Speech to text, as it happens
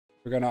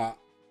We're gonna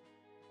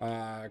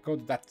go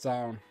to that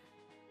town.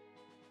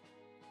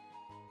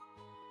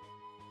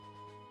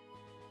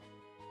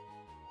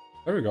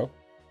 There we go.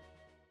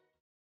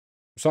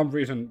 For some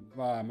reason,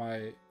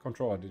 my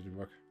controller didn't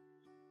work.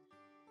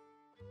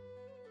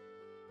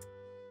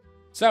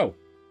 So,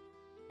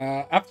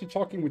 after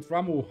talking with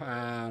Ramu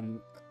and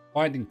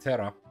finding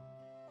Terra,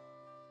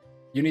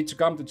 you need to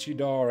come to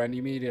Chidor and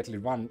immediately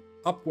run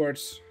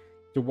upwards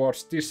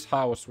towards this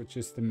house, which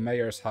is the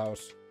mayor's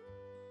house.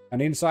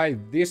 And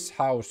inside this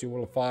house, you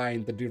will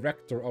find the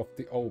director of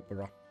the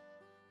opera.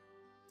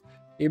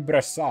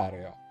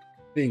 Impresario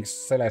thinks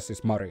Celes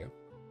is Mario.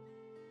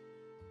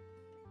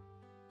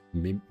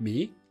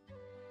 Me?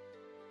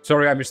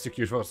 Sorry, I mistook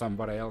you for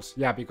somebody else.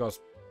 Yeah, because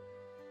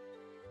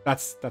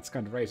that's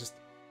kind of racist.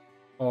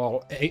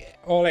 All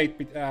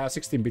 8-bit,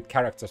 16-bit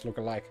characters look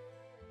alike.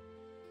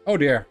 Oh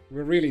dear,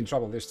 we're really in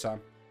trouble this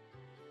time.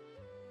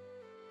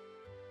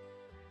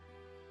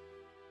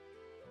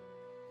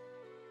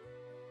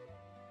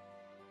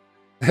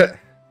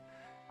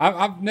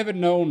 I've never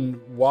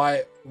known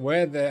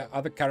where the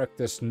other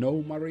characters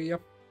know Maria,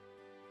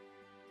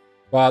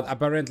 but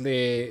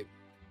apparently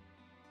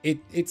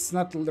it's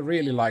not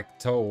really like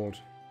told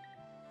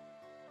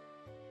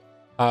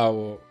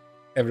how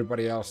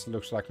everybody else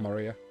looks like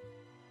Maria.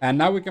 And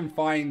now we can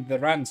find the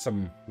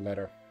ransom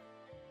letter.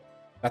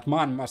 That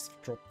man must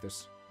have dropped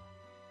this.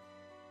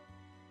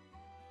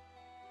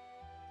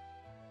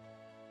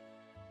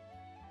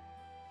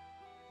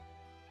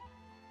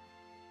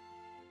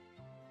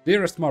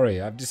 Dearest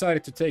Maria, I've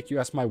decided to take you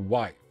as my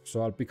wife,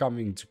 so I'll be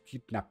coming to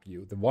kidnap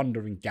you, the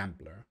wandering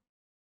gambler,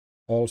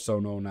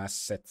 also known as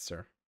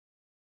Sezer.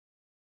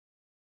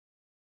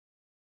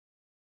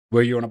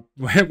 Were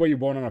you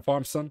born on a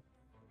farm, son?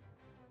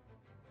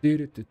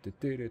 The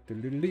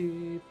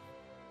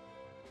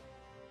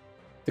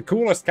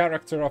coolest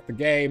character of the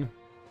game,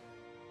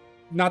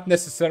 not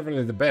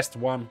necessarily the best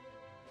one.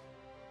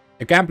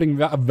 A gambling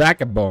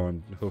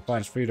vagabond who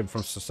finds freedom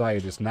from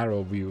society's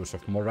narrow views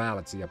of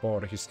morality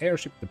aboard his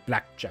airship, the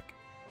Blackjack.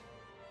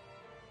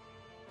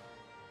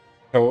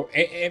 So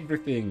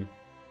everything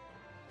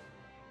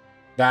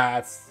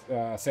that's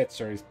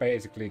Sezer is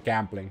basically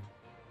gambling.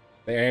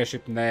 The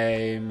airship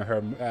name,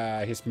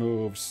 his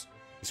moves,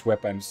 his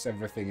weapons,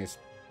 everything is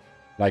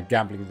like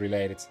gambling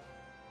related.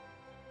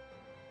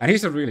 And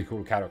he's a really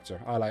cool character.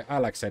 I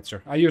like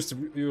Sezer. I used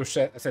to use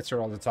Sezer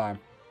all the time.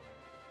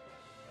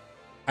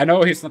 I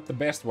know he's not the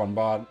best one,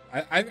 but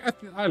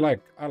I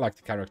like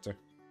the character.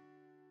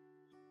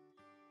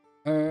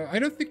 I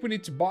don't think we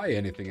need to buy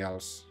anything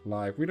else.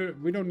 Like we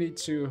don't need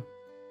to.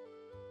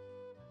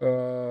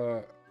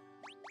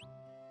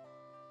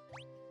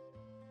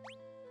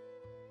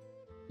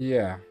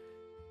 Yeah.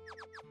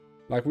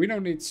 Like we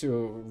don't need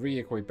to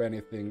re-equip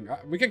anything.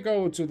 We can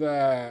go to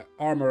the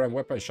armor and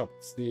weapon shop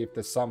to see if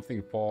there's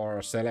something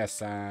for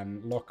Celes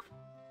and Locke,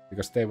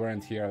 because they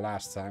weren't here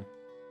last time.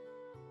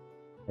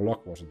 Or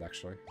Locke wasn't,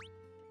 actually.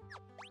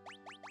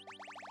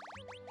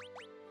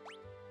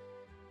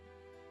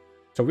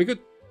 So we could...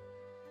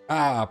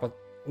 but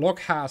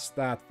Locke has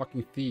that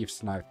fucking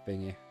thief's knife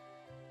thingy.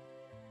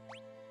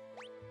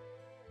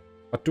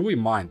 But do we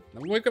mind?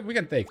 We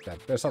can take that.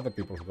 There's other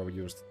people who have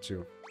used it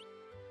too.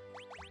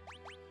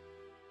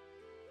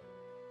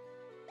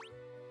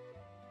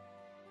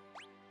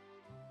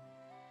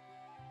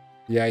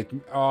 Yeah,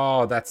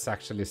 oh, that's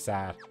actually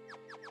sad.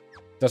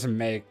 Doesn't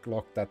make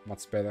Locke that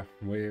much better.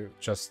 We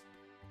just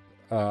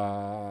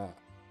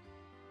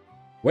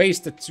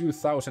wasted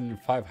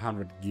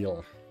 2,500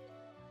 gil.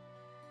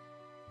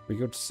 We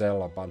could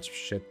sell a bunch of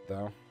shit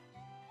though.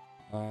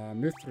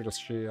 Mithril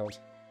shield,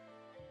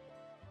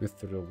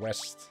 Mithril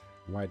vest,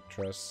 white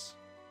dress.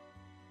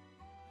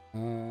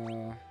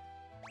 We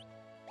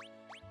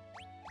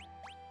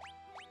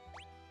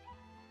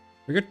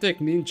could take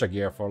ninja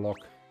gear for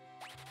Locke.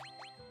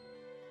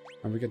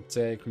 And we can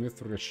take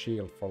Mithril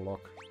shield for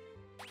Locke.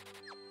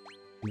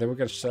 And then we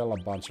can sell a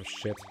bunch of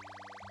shit.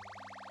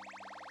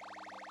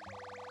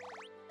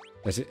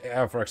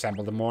 For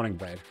example, the Morning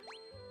Blade.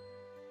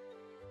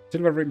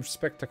 Silver Rim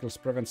Spectacles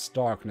prevents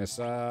darkness.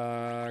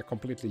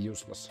 Completely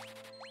useless.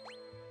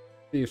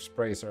 Thieves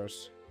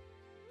Bracers.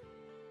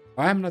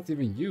 I am not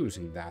even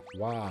using that.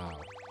 Wow.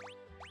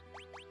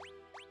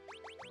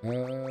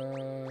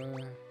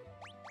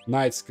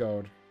 Knight's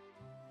Code.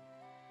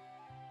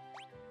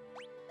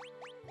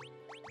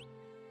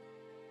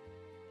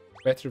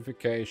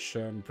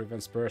 Petrification,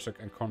 prevents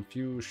berserk and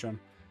confusion.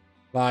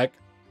 Like,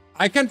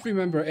 I can't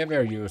remember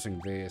ever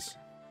using these.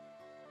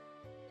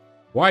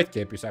 White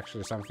Cape is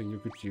actually something you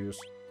could use.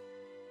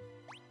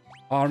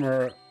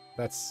 Armor,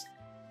 that's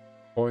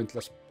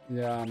pointless.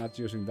 Yeah, not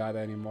using that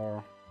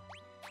anymore.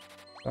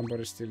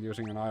 Somebody's still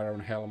using an iron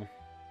helm.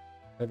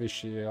 Heavy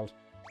shield.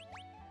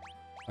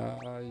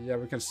 Yeah,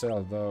 we can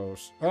sell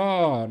those.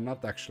 Oh,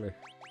 not actually.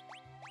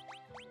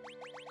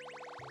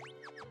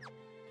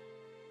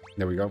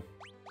 There we go.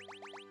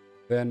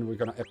 Then we're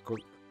gonna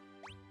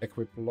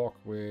equip Locke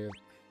with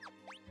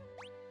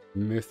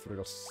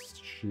Mithril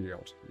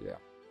shield. Yeah.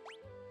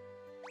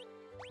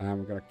 And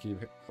we're gonna keep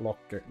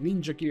Locke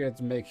ninja gear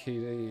to make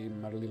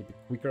him a little bit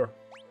quicker.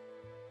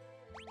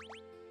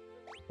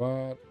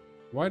 But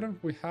why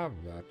don't we have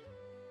that?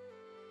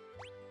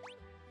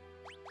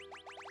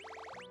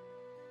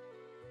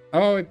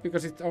 Oh,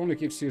 because it only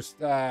gives you...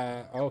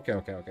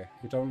 okay.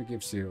 It only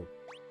gives you...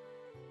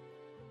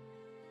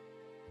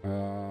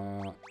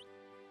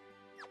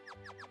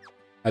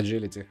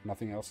 agility,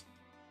 nothing else.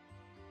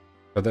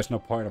 So there's no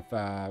point of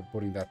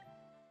putting that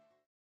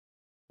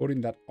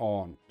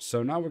on.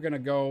 So now we're gonna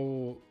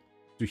go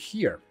to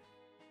here,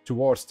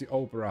 towards the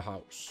Opera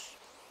House.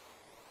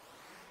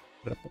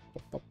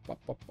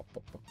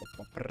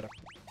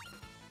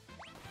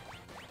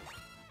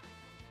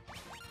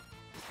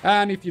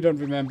 And if you don't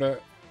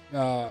remember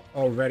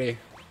already,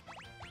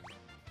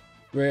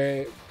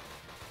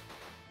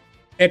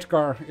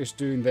 Edgar is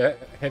doing the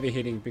heavy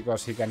hitting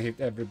because he can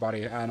hit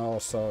everybody, and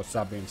also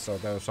Sabin, so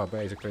those are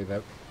basically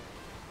the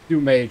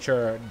two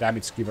major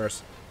damage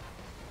givers.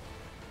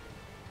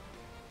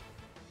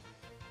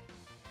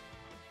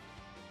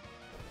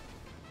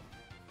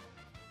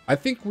 I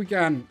think we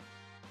can...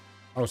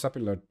 Oh,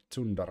 Sabin learned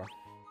Tundara.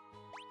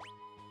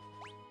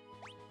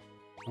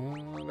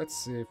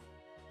 Let's see.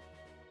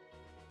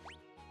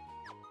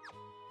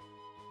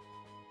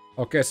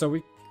 Okay, so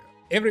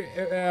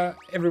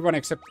everyone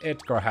except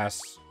Edgar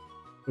has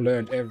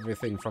learned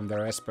everything from their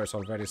espers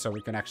already, so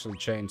we can actually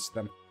change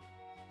them.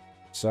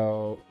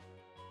 So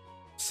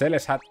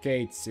Celes had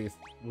gates, if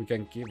we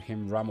can give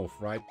him Ramuth,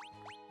 right?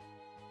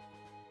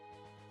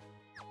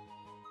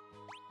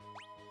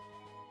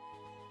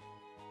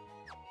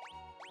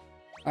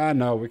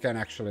 No, we can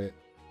actually...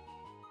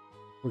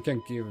 We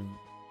can give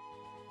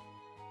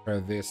her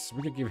this.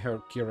 We can give her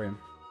Kirin.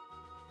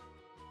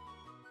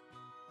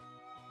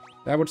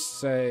 I would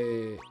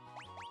say...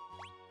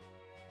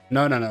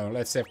 No.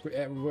 Let's say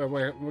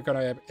we're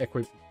gonna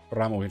equip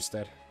Ramuh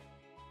instead.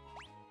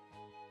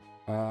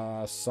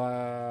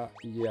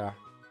 Yeah.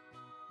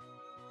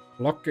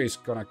 Locke is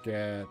gonna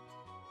get...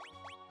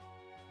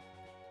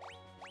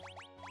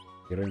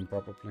 Kirin,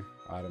 probably.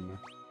 I don't know.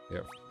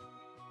 Yeah.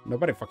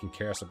 Nobody fucking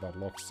cares about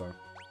Locke, so...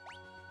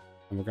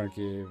 And we're gonna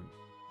give...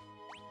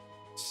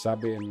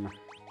 Sabin...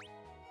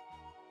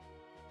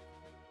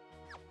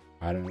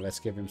 I don't know, let's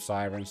give him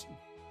Sirens.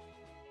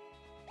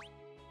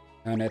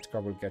 And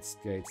Edgar will get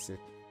Gates.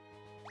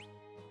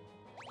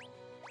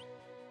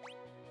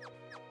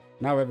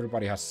 Now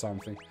everybody has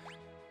something.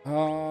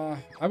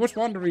 I was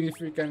wondering if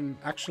we can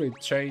actually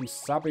change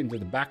Sabin to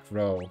the back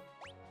row.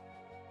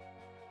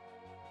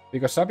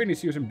 Because Sabin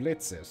is using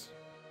blitzes.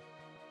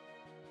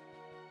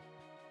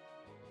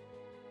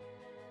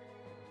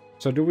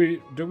 So do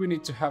we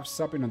need to have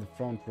Sabin on the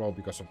front row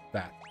because of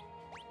that?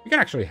 We can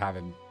actually have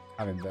him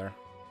there.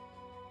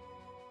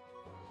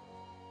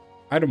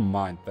 I don't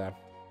mind that.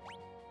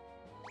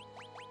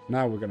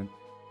 Now we're gonna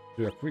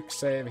do a quick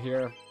save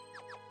here.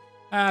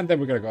 And then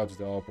we're gonna go to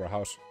the Opera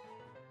House.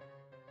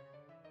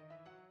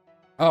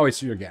 Oh,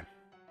 it's you again.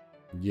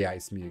 Yeah,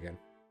 it's me again.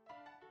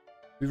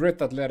 We read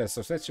that letter,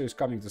 so Sezer is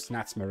coming to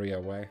snatch Maria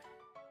away.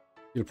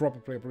 He'll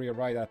probably be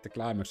right at the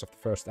climax of the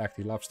first act.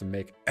 He loves to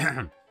make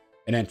an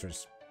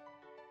entrance.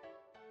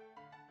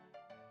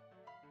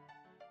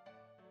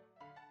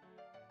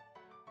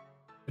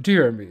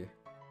 Dear me.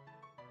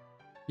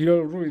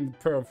 You'll ruin the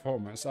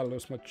performance. I'll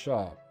lose my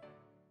job.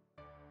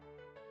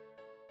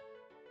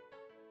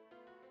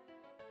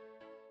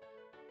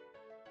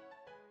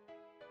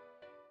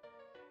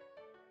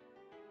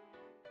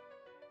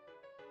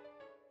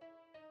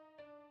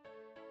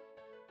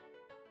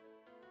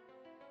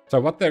 So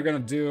what they're gonna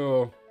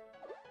do...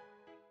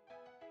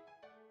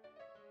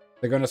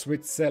 They're gonna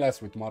switch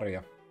Celes with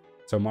Maria.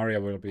 So Maria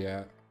will be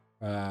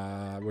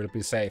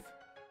safe.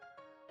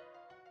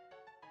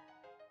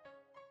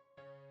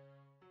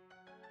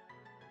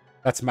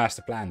 That's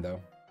master plan, though.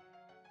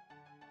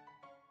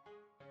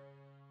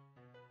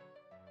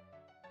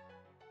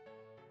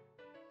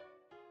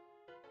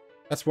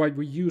 That's why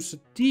we use a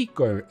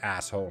decoy,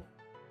 asshole.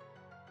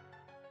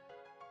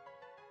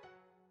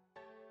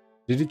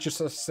 Did you just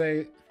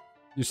say...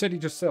 You said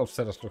it yourself,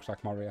 Celes looks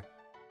like Maria.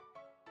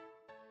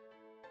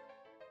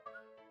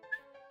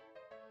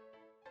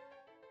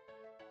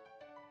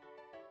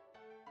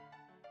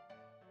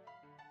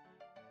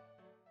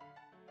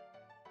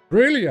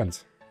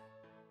 Brilliant!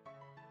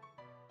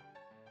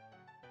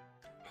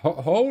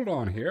 Hold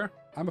on here.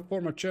 I'm a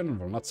former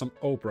general, not some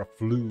Opera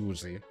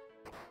floozy.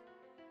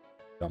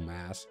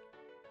 Dumbass.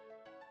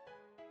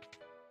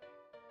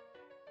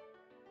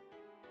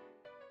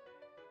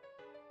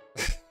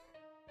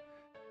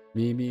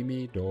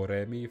 Mi, do,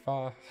 re, mi,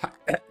 fa.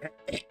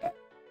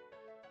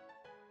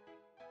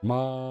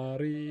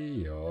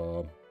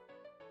 Mario.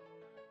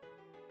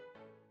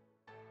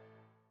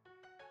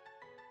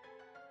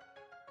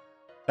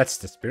 That's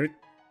the spirit.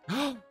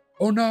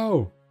 Oh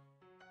no!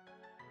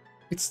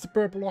 It's the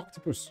purple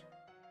octopus.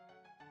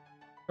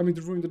 Coming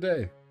to ruin the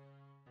day.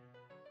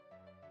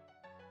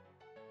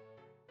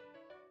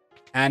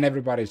 And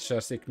everybody's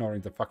just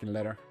ignoring the fucking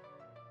letter.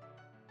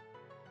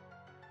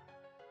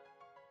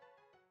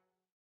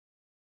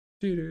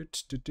 This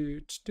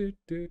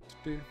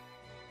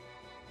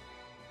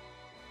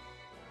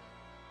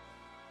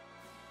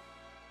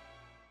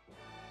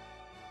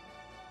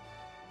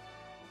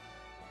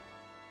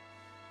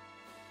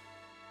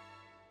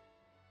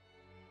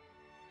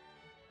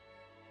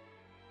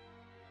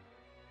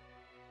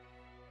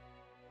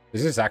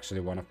is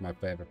actually one of my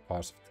favorite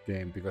parts of the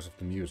game because of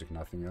the music,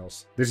 nothing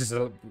else. This is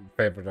a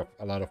favorite of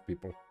a lot of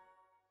people.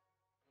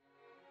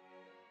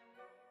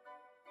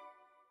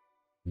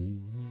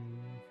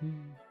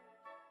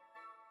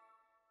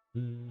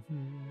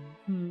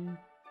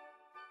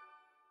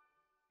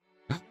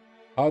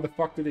 How the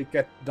fuck did he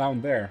get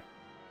down there?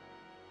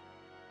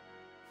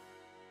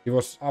 He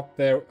was up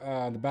there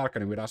on the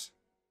balcony with us.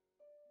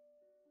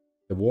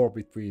 The war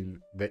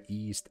between the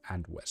East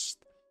and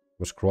West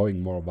was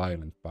growing more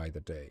violent by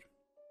the day.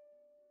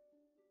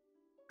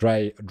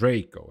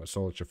 Draco, a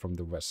soldier from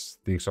the West,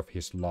 thinks of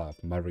his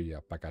love,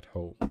 Maria, back at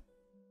home.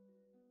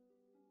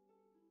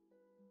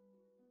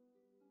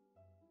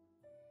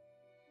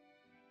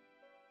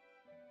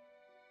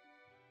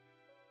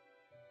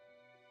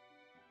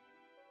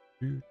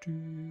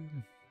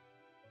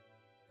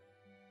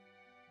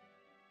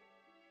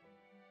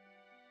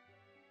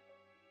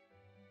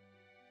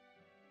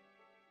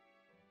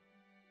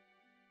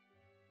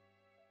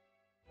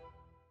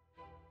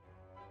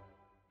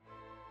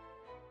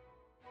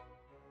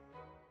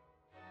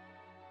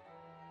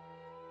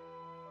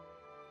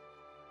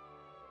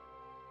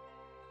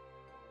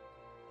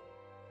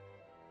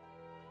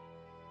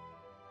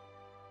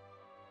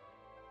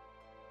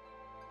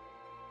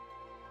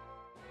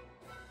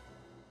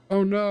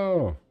 Oh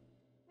no!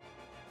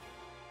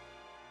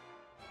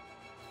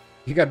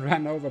 He got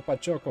ran over by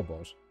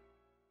chocobos.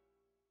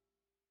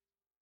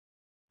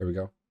 Here we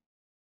go.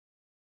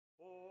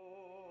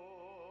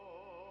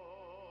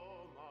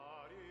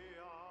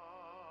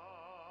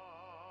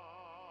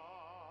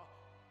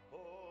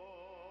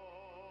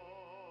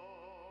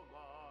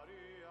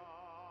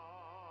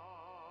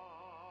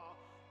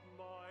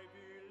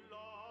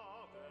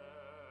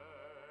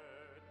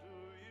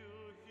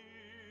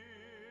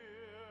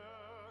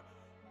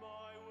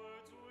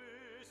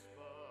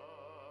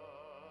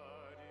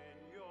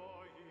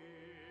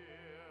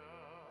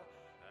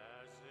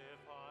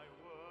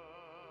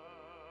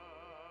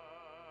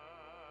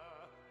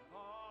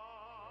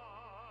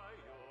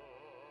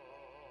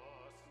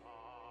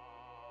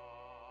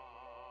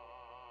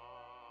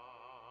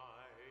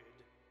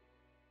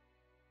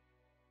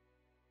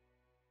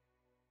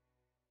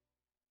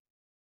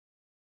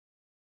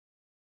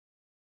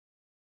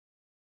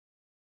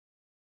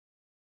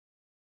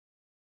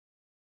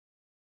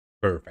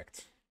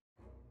 Perfect.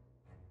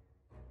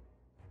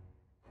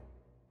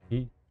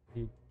 I'm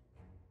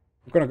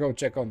gonna go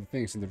check on the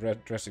things in the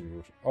dressing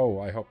room. Oh,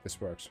 I hope this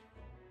works.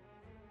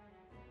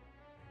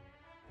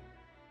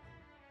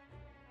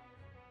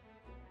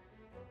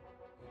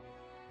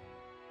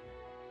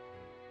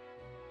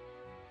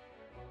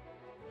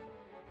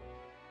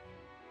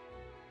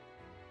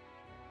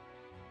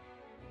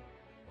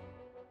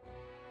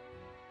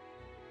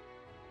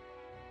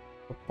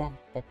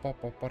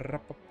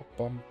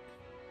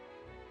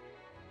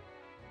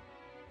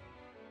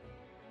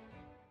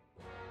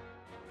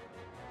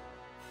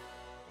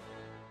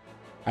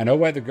 I know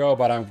where to go,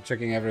 but I'm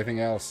checking everything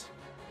else.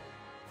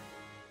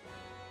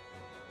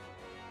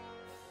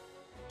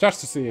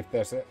 Just to see if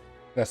there's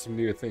some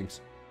new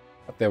things.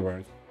 But there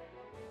weren't.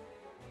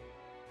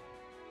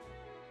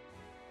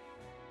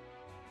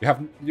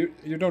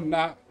 You don't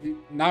now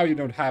you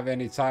don't have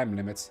any time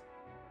limits.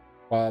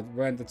 But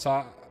when the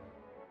time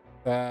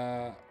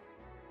there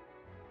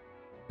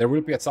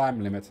will be a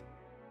time limit.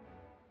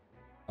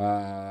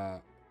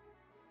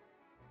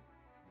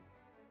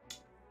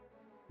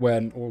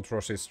 When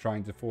Ultros is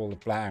trying to fool the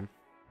plan.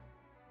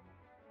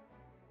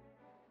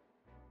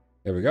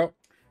 Here we go.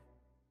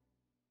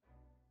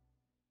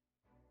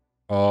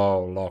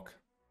 Oh, look.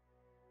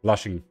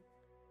 Blushing.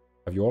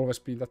 Have you always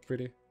been that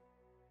pretty?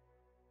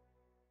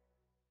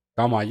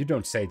 Come on, you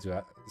don't say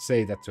that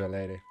to a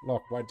lady.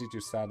 Look, why did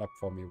you stand up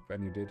for me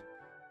when you did?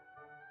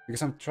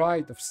 Because I'm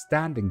tired of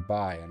standing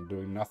by and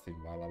doing nothing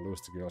while I lose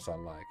the girls I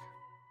like.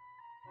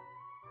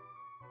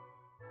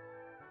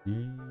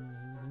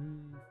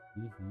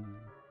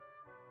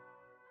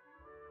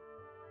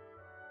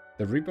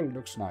 The ribbon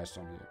looks nice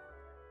on you.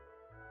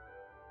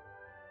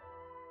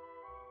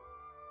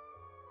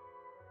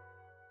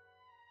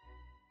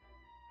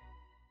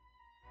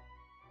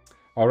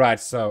 Alright,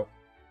 so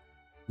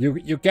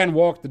you can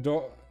walk the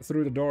door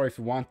through the door if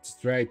you want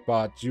straight,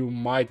 but you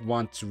might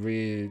want to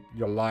read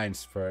your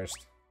lines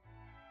first.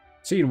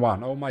 Scene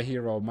 1. Oh my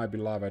hero, my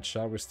beloved,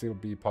 shall we still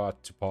be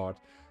part to part?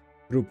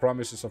 Through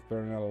promises of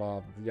perennial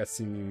love, yet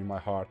singing in my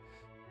heart.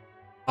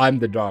 I'm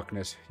the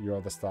darkness,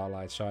 you're the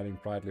starlight, shining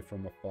brightly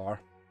from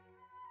afar.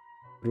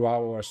 Through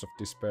hours of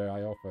despair,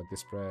 I offer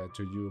this prayer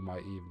to you, my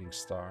evening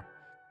star.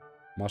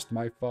 Must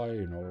my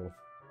final...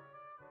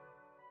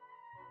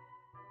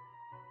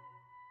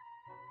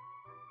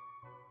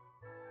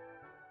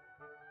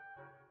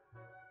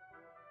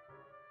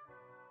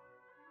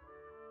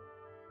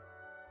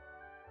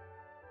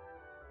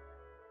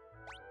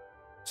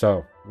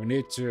 So, we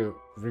need to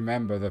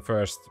remember the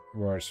first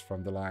words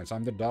from the lines.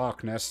 I'm the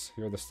darkness,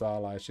 you're the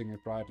starlight, shining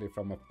brightly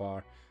from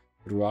afar.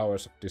 Through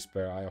hours of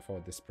despair, I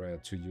offer this prayer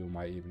to you,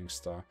 my evening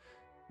star.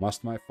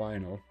 Must my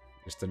final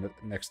is the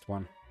next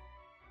one.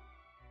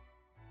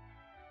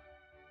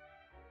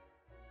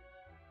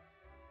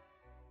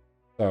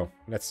 So,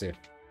 let's see.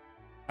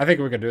 I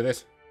think we can do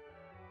this.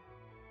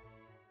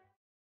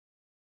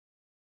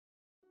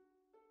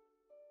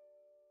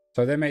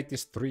 So they made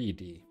this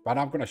 3D, but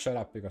I'm gonna shut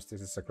up because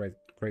this is a great.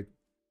 The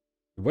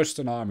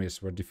Western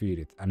armies were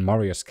defeated, and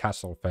Maria's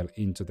castle fell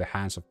into the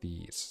hands of the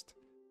East.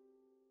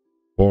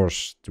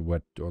 Forced to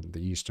wed on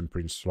the Eastern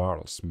Prince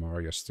Charles,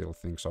 Maria still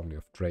thinks only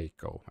of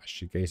Draco as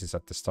she gazes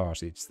at the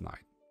stars each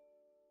night.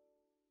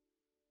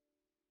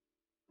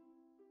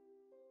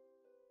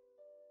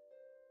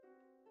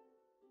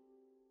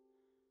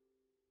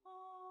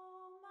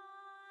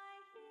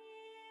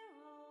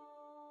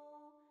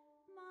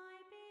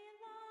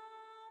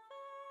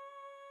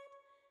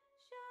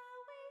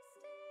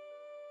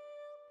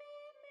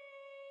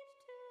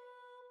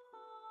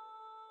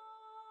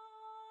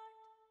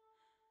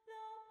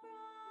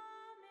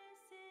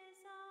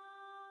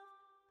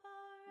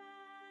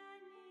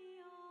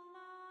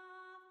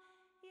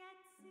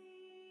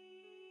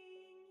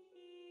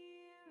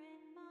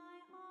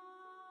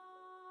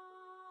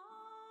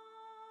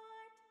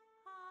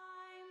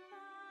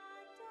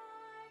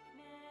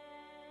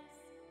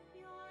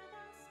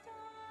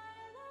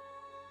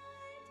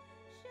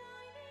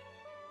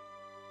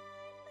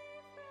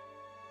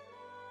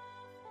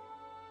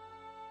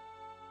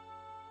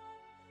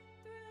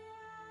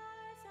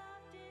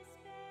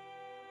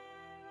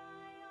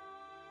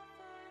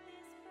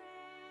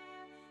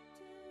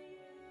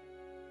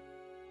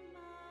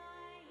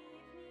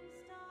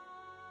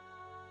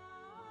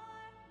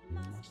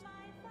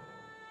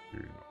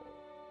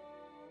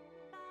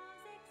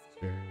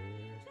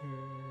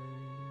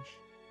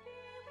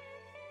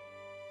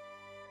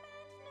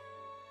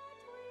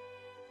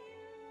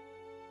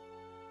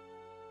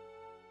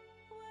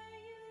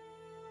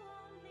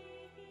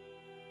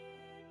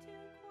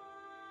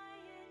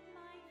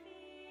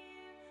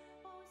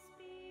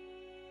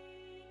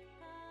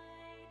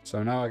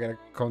 So now I get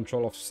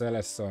control of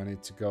Celes, so I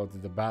need to go to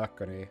the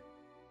balcony.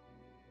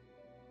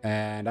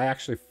 And I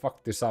actually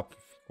fucked this up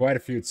quite a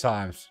few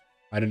times.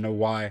 I don't know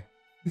why.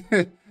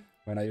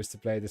 When I used to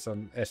play this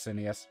on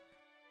SNES.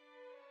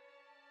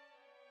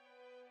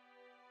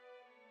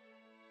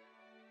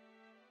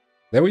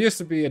 There used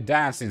to be a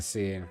dancing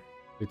scene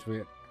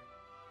between...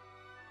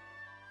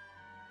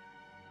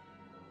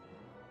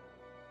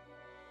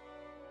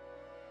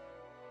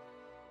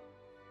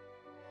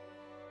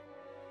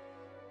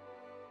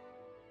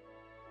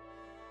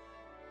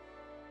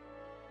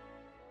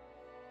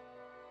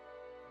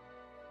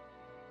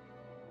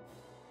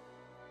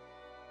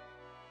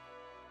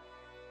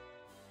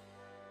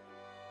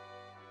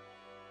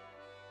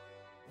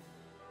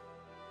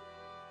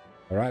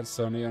 Alright,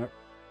 so now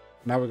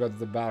we go to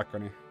the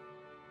balcony.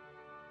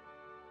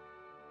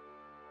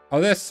 Oh,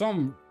 there's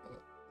some...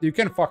 You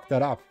can fuck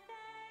that up.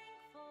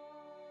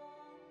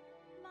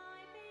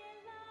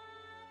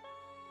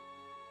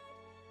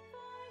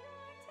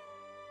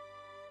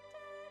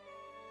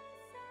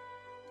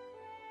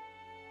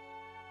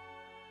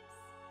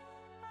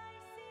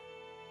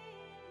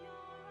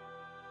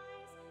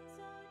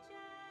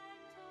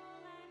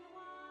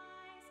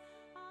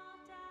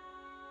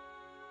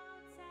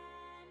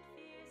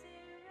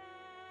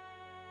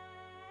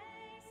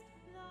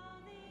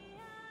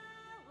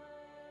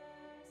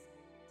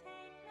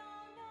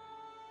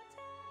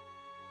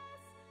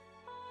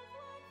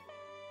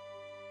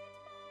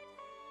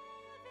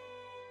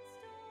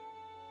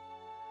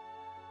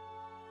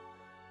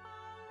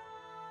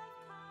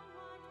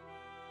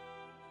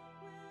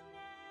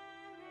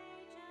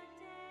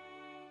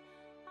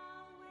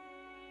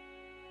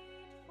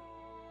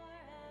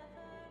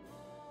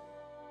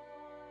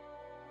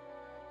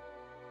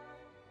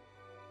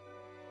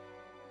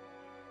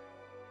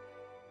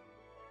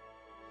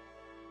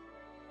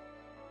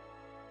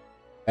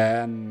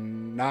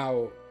 And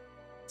now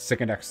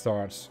second act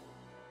starts.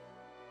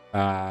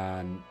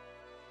 And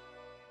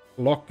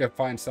Locke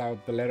finds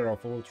out the letter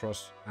of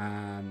Ultros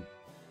and,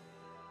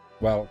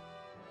 well,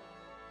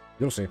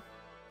 you'll see.